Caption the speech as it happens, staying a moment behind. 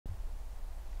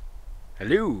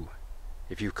Hello!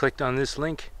 If you clicked on this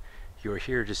link, you're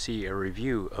here to see a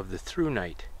review of the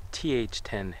Thrunite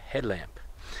TH10 Headlamp.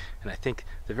 And I think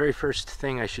the very first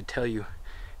thing I should tell you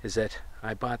is that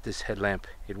I bought this headlamp.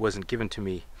 It wasn't given to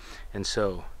me. And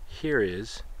so here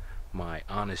is my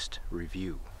honest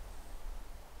review.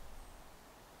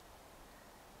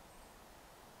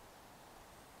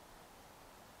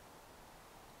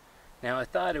 Now I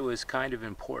thought it was kind of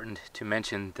important to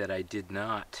mention that I did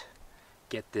not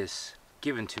get this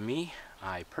given to me.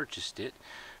 I purchased it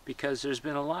because there's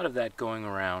been a lot of that going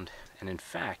around, and in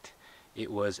fact it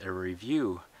was a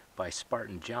review by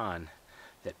Spartan John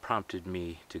that prompted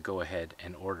me to go ahead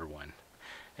and order one.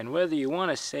 And whether you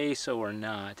want to say so or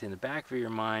not, in the back of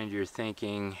your mind you're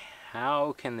thinking,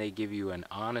 how can they give you an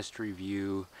honest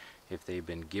review if they've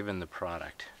been given the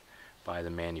product by the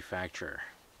manufacturer?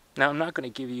 Now, I'm not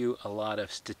going to give you a lot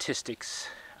of statistics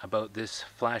about this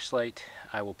flashlight.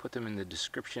 I will put them in the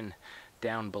description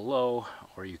down below,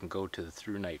 or you can go to the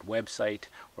Thrunite website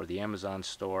or the Amazon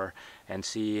store and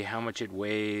see how much it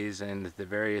weighs and the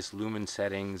various lumen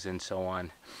settings and so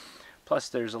on. Plus,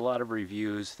 there's a lot of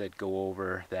reviews that go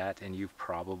over that, and you've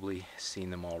probably seen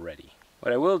them already.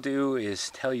 What I will do is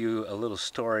tell you a little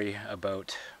story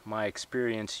about my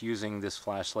experience using this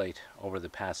flashlight over the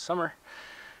past summer,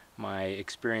 my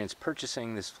experience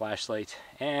purchasing this flashlight,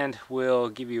 and we'll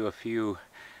give you a few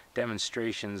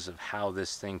demonstrations of how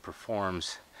this thing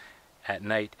performs at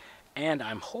night. And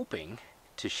I'm hoping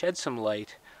to shed some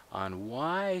light on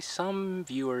why some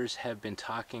viewers have been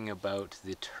talking about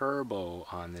the turbo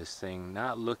on this thing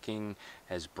not looking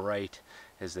as bright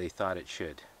as they thought it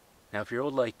should. Now, if you're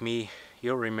old like me,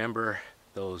 you'll remember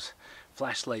those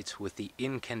flashlights with the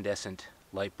incandescent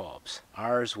light bulbs.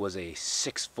 Ours was a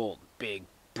 6-volt big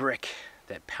brick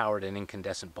that powered an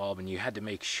incandescent bulb, and you had to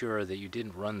make sure that you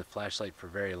didn't run the flashlight for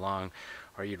very long,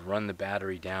 or you'd run the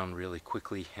battery down really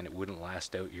quickly and it wouldn't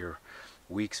last out your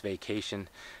week's vacation,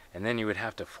 and then you would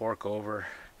have to fork over a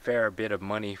fair bit of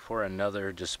money for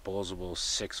another disposable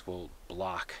 6-volt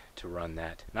block to run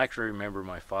that. And I can remember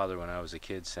my father when I was a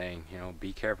kid saying, you know,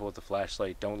 be careful with the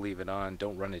flashlight, don't leave it on,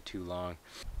 don't run it too long.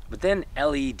 But then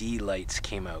LED lights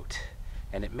came out,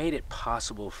 and it made it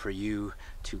possible for you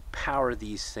to power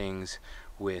these things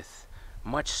with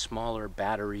much smaller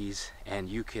batteries, and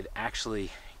you could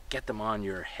actually get them on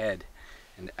your head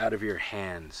and out of your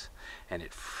hands, and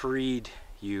it freed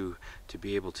you to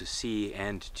be able to see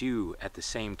and do at the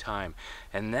same time.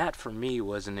 And that for me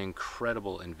was an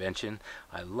incredible invention.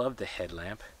 I love the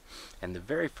headlamp, and the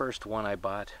very first one I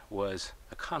bought was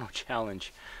EconoChallenge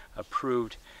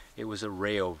approved. It was a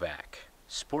Rayovac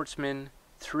Sportsman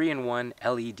 3-in-1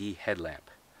 LED headlamp.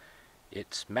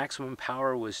 Its maximum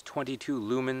power was 22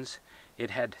 lumens.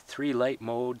 It had 3 light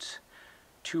modes,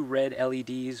 2 red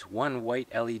LEDs, 1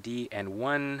 white LED, and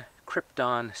 1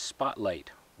 krypton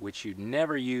spotlight, which you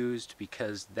never used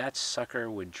because that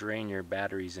sucker would drain your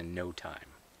batteries in no time.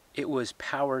 It was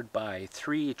powered by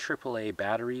 3 AAA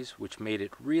batteries, which made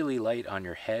it really light on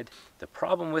your head. The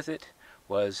problem with it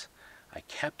was I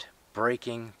kept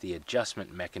breaking the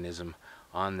adjustment mechanism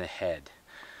on the head.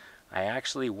 I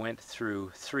actually went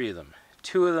through 3 of them.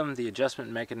 2 of them, the adjustment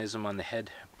mechanism on the head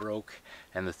broke,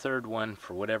 and the third one,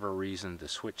 for whatever reason, the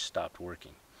switch stopped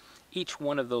working. Each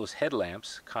one of those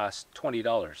headlamps cost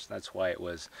 $20. That's why it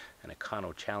was an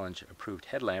EconoChallenge approved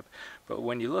headlamp. But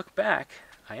when you look back,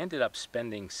 I ended up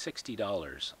spending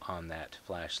 $60 on that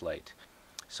flashlight.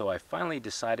 So I finally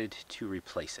decided to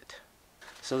replace it.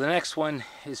 So the next one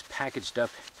is packaged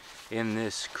up in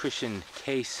this cushion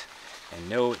case. And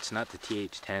no, it's not the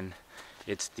TH10,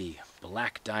 it's the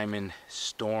Black Diamond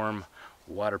Storm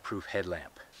waterproof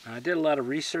headlamp. Now, I did a lot of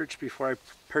research before I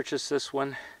purchased this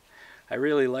one. I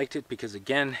really liked it because,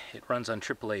 again, it runs on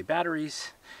AAA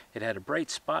batteries, it had a bright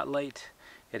spotlight,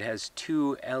 it has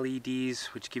 2 LEDs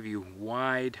which give you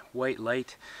wide white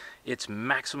light. Its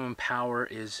maximum power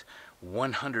is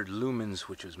 100 lumens,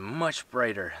 which is much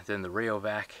brighter than the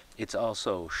Rayovac. It's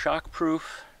also shockproof.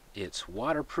 It's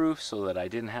waterproof, so that I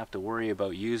didn't have to worry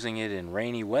about using it in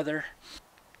rainy weather.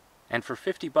 And for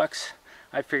 50 bucks,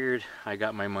 I figured I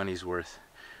got my money's worth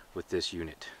with this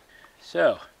unit.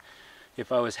 So,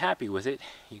 if I was happy with it,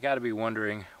 you got to be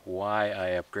wondering why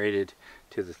I upgraded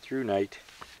to the Thrunite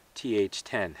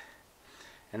TH10.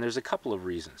 And there's a couple of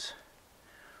reasons.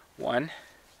 One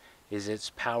is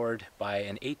it's powered by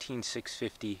an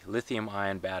 18650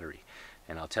 lithium-ion battery,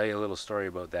 and I'll tell you a little story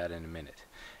about that in a minute.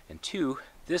 And 2,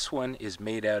 this one is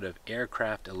made out of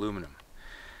aircraft aluminum,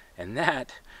 and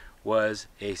that was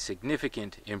a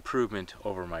significant improvement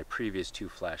over my previous 2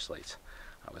 flashlights.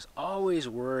 I was always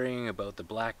worrying about the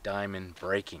Black Diamond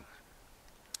breaking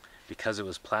because it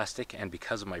was plastic and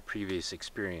because of my previous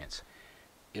experience.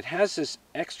 It has this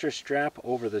extra strap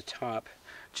over the top,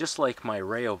 just like my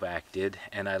Rayovac did,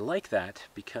 and I like that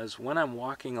because when I'm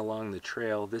walking along the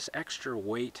trail, this extra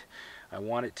weight, I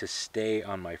want it to stay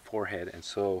on my forehead, and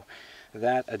so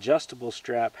that adjustable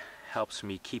strap helps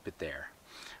me keep it there.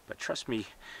 But trust me,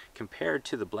 compared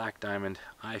to the Black Diamond,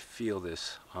 I feel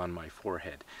this on my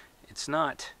forehead. It's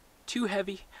not too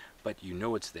heavy, but you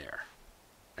know it's there.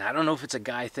 I don't know if it's a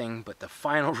guy thing, but the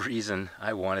final reason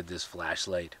I wanted this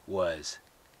flashlight was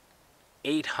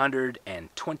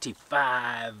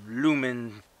 825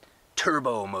 lumen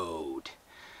turbo mode.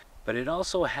 But it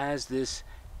also has this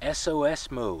S.O.S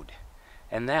mode,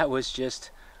 and that was just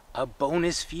a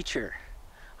bonus feature.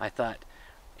 I thought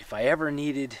if I ever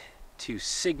needed to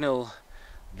signal,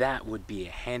 that would be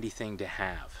a handy thing to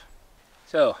have.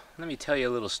 So let me tell you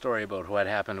a little story about what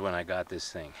happened when I got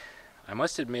this thing. I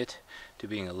must admit to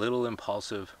being a little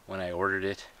impulsive when I ordered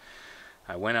it.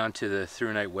 I went onto the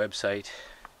Thrunite website,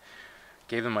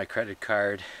 gave them my credit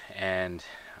card, and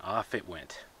off it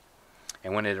went.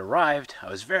 And when it arrived,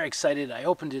 I was very excited. I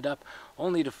opened it up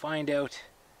only to find out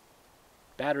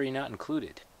battery not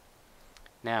included.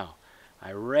 Now,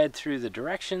 I read through the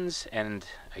directions, and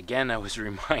again I was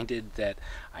reminded that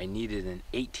I needed an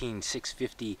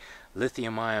 18650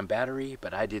 lithium-ion battery,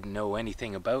 but I didn't know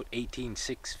anything about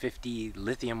 18650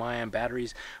 lithium-ion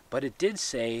batteries, but it did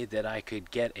say that I could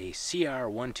get a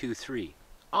CR123,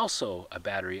 also a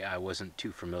battery I wasn't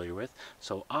too familiar with.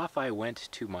 So off I went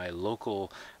to my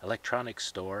local electronics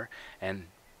store and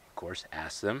of course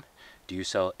asked them, do you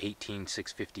sell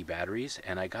 18650 batteries?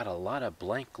 And I got a lot of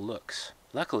blank looks.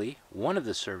 Luckily, one of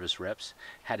the service reps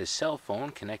had his cell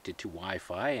phone connected to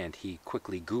Wi-Fi, and he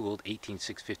quickly Googled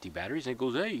 18650 batteries, and he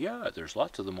goes, hey, yeah, there's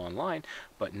lots of them online,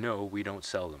 but no, we don't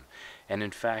sell them. And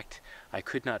in fact, I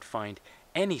could not find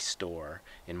any store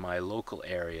in my local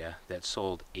area that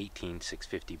sold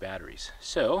 18650 batteries.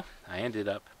 So I ended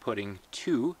up putting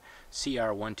two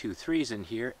CR123s in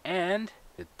here, and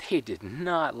they did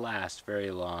not last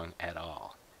very long at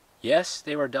all. Yes,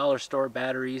 they were dollar store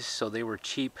batteries, so they were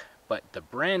cheap, but the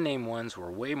brand name ones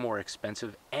were way more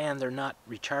expensive, and they're not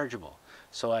rechargeable.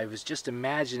 So I was just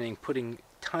imagining putting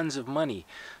tons of money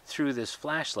through this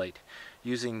flashlight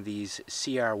using these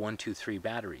CR123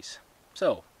 batteries.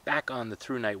 So back on the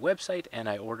Thrunite website, and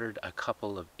I ordered a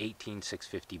couple of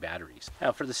 18650 batteries.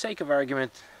 Now, for the sake of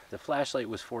argument, the flashlight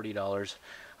was $40.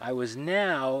 I was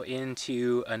now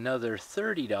into another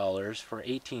 $30 for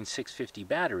 18650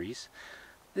 batteries.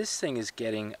 This thing is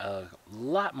getting a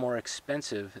lot more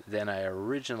expensive than I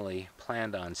originally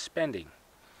planned on spending.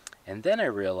 And then I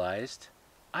realized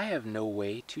I have no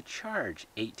way to charge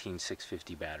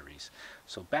 18650 batteries.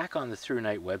 So back on the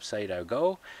Thrunite website I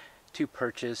go to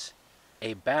purchase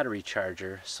a battery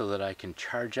charger so that I can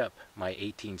charge up my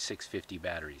 18650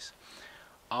 batteries.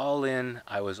 All in,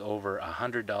 I was over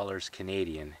 $100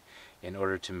 Canadian in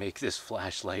order to make this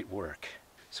flashlight work.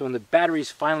 So when the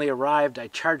batteries finally arrived, I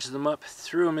charged them up,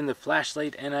 threw them in the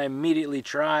flashlight, and I immediately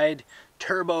tried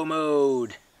turbo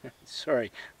mode.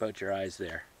 Sorry about your eyes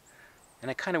there. And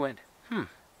I kind of went,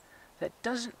 that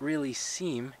doesn't really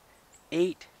seem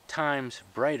 8 times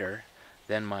brighter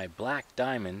than my Black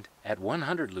Diamond at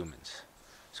 100 lumens.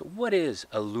 So what is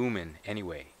a lumen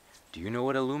anyway? Do you know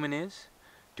what a lumen is?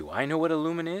 Do I know what a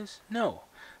lumen is? No.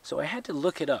 So I had to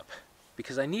look it up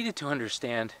because I needed to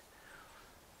understand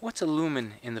what's a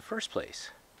lumen in the first place.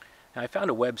 Now I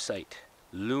found a website,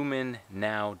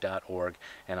 lumennow.org,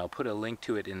 and I'll put a link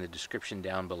to it in the description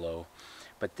down below.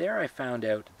 But there I found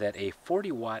out that a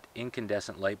 40-watt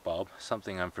incandescent light bulb,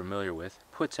 something I'm familiar with,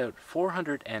 puts out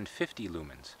 450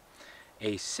 lumens.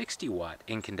 A 60-watt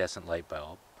incandescent light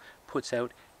bulb puts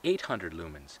out 800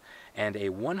 lumens, and a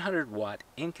 100-watt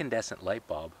incandescent light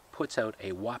bulb puts out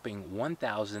a whopping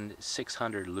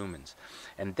 1,600 lumens.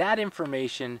 And that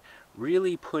information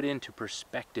really put into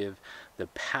perspective the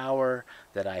power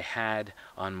that I had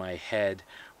on my head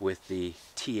with the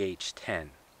TH10.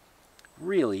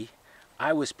 Really,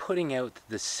 I was putting out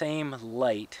the same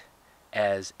light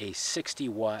as a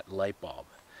 60-watt light bulb.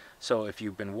 So if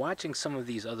you've been watching some of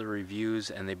these other reviews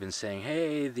and they've been saying,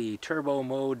 hey, the turbo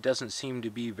mode doesn't seem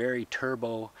to be very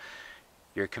turbo,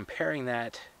 you're comparing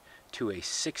that to a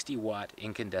 60-watt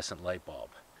incandescent light bulb.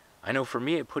 I know for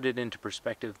me it put it into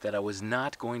perspective that I was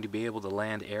not going to be able to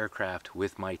land aircraft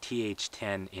with my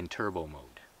TH10 in turbo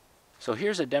mode. So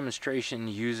here's a demonstration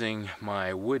using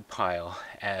my wood pile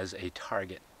as a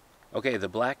target. Okay, the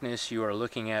blackness you are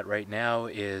looking at right now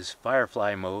is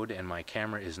FireFly mode, and my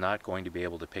camera is not going to be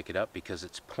able to pick it up because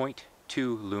it's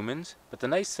 2 lumens, but the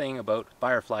nice thing about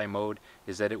FireFly mode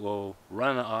is that it will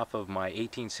run off of my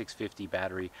 18650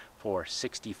 battery for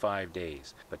 65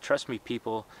 days. But trust me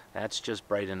people, that's just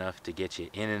bright enough to get you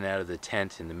in and out of the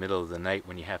tent in the middle of the night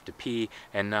when you have to pee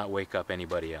and not wake up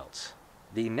anybody else.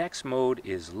 The next mode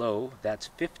is low, that's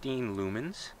 15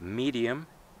 lumens, medium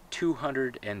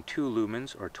 202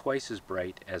 lumens, or twice as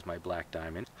bright as my black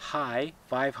diamond, high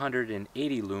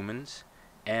 580 lumens,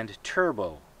 and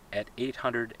turbo at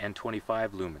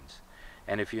 825 lumens.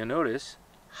 And if you notice,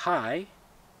 high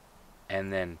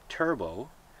and then turbo,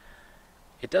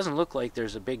 it doesn't look like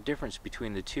there's a big difference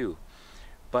between the two,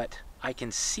 but I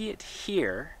can see it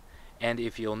here. And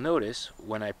if you'll notice,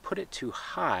 when I put it to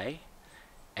high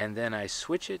and then I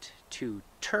switch it to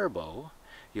turbo,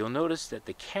 you'll notice that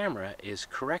the camera is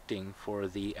correcting for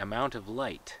the amount of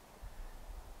light.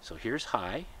 So here's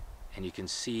high, and you can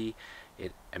see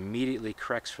it immediately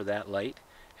corrects for that light,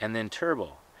 and then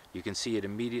turbo, you can see it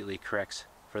immediately corrects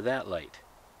for that light.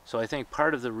 So I think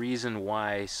part of the reason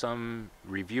why some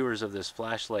reviewers of this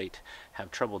flashlight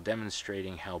have trouble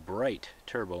demonstrating how bright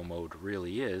turbo mode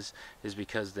really is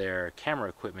because their camera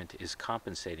equipment is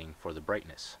compensating for the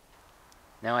brightness.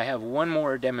 Now I have one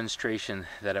more demonstration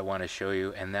that I want to show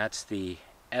you, and that's the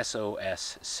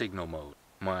S.O.S signal mode,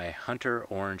 my hunter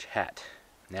orange hat.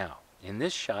 Now in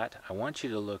this shot I want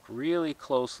you to look really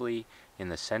closely in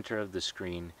the center of the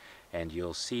screen and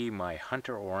you'll see my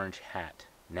hunter orange hat.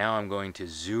 Now I'm going to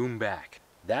zoom back.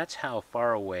 That's how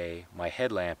far away my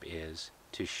headlamp is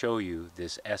to show you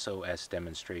this S.O.S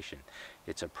demonstration.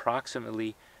 It's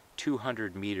approximately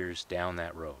 200 meters down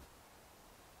that road.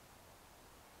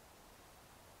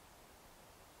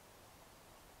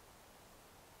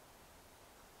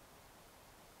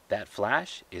 That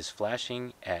flash is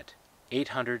flashing at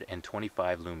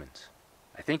 825 lumens.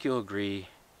 I think you'll agree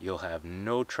you'll have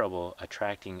no trouble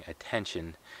attracting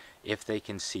attention if they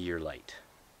can see your light.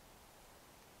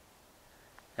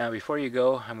 Now before you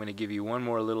go, I'm going to give you one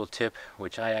more little tip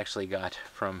which I actually got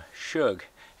from Shug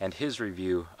and his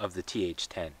review of the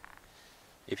TH10.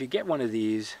 If you get one of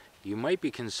these, you might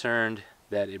be concerned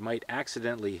that it might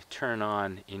accidentally turn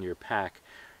on in your pack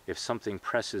if something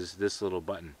presses this little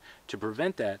button. To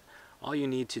prevent that, all you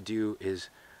need to do is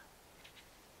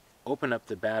open up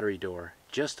the battery door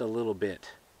just a little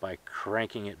bit by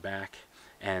cranking it back,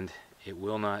 and it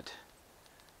will not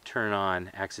turn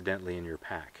on accidentally in your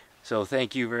pack. So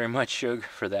thank you very much, Shug,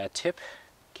 for that tip,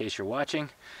 in case you're watching.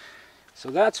 So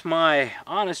that's my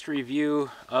honest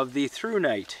review of the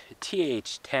Thrunite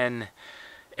TH10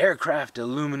 Aircraft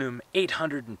Aluminum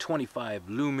 825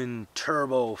 Lumen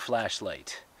Turbo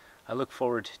Flashlight. I look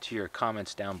forward to your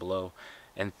comments down below,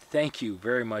 and thank you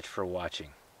very much for watching.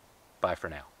 Bye for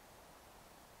now.